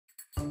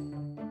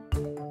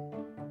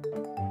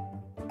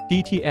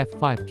DTF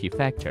 5 Key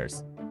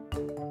Factors.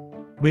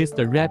 With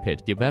the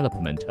rapid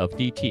development of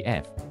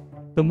DTF,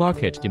 the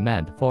market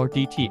demand for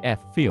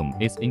DTF film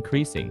is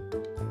increasing.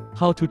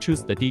 How to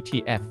choose the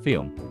DTF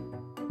film?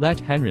 Let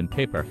Hanrun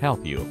paper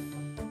help you.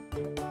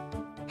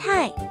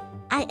 Hi,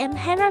 I am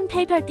Hanrun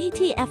paper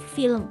DTF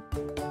film.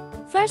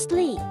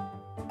 Firstly,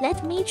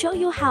 let me show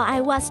you how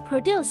I was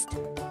produced.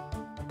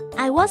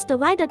 I was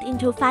divided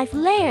into 5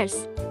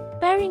 layers: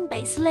 bearing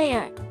base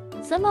layer,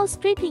 thermal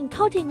stripping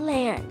coating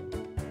layer,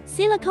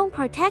 silicone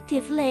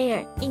protective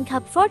layer, ink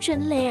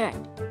absorption layer,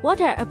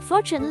 water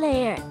absorption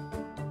layer.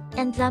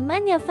 And the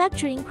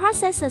manufacturing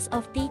processes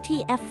of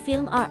DTF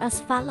film are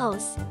as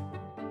follows.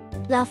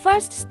 The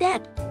first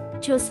step,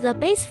 choose the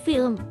base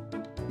film.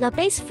 The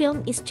base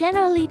film is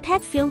generally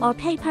PET film or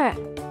paper.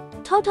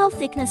 Total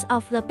thickness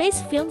of the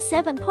base film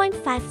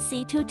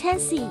 7.5C to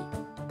 10C.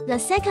 The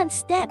second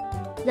step,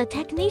 the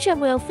technician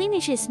will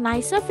finish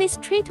my surface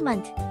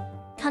treatment.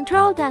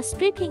 Control the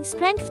stripping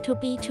strength to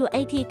be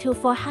 280 to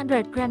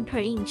 400 gram per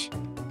inch.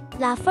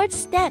 The third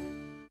step,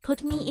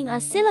 put me in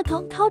a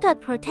silicone coated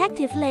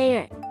protective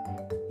layer.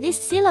 This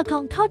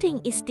silicone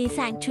coating is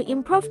designed to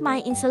improve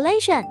my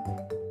insulation,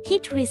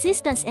 heat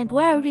resistance and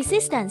wear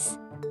resistance.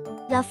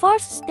 The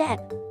fourth step,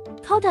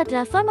 coated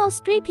the thermal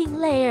stripping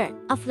layer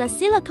of the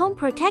silicone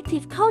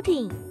protective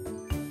coating.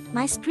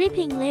 My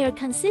stripping layer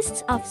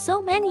consists of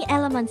so many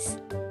elements.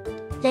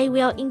 They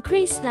will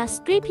increase the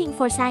stripping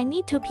force I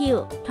need to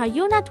peel per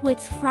unit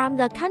width from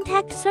the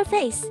contact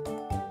surface.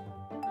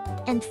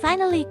 And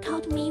finally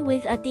coat me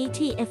with a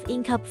DTF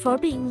ink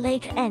absorbing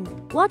layer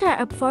and water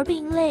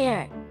absorbing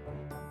layer.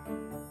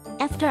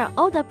 After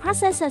all the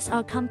processes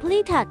are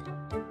completed,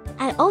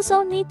 I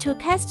also need to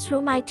pass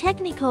through my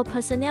technical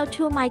personnel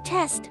to my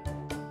test.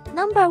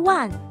 Number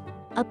 1.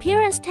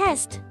 Appearance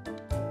test.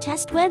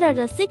 Test whether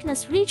the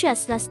thickness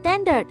reaches the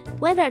standard,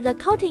 whether the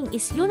coating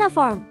is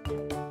uniform.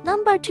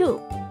 Number 2.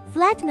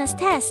 Flatness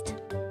test.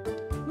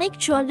 Make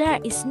sure there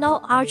is no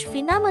arch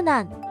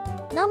phenomenon.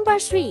 Number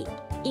 3.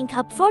 Ink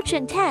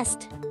absorption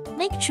test.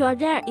 Make sure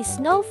there is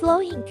no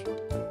flow ink.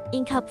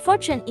 Ink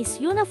absorption is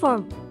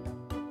uniform.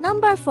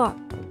 Number 4.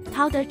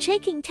 Powder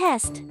checking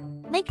test.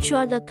 Make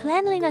sure the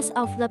cleanliness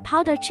of the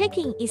powder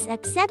checking is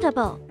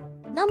acceptable.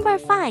 Number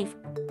 5.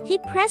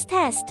 Heat press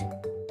test.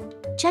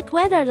 Check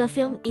whether the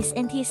film is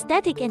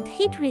anti-static and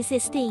heat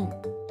resisting.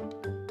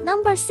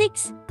 Number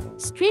 6.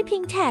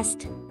 Stripping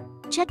test.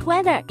 Check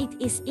whether it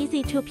is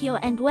easy to peel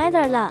and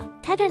whether the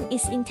pattern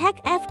is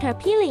intact after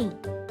peeling.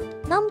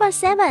 Number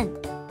 7.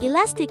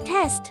 Elastic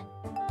test.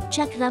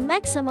 Check the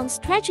maximum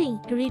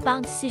stretching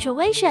rebound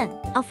situation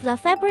of the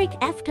fabric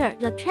after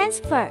the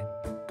transfer.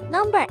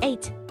 Number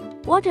 8.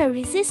 Water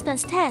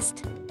resistance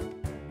test.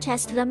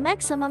 Test the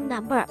maximum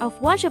number of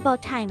washable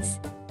times.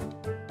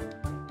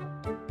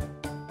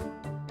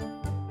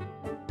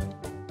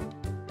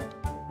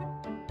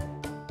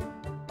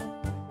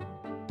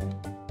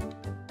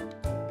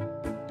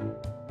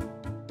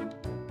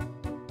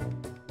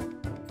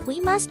 We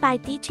must buy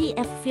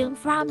DTF film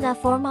from the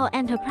formal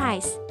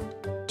enterprise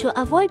to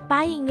avoid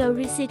buying a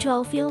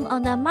residual film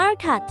on the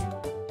market.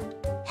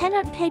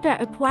 Hanrun paper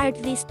acquired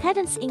these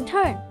patents in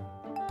turn.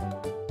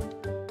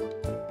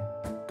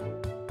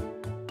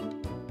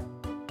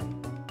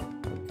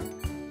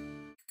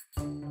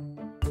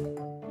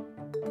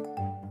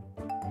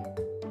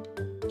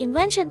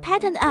 Invention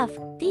patent of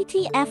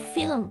DTF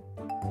film.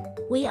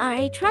 We are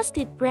a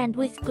trusted brand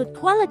with good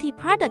quality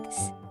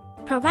products,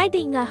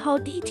 providing a whole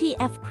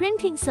DTF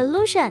printing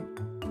solution.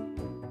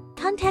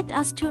 Contact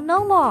us to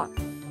know more.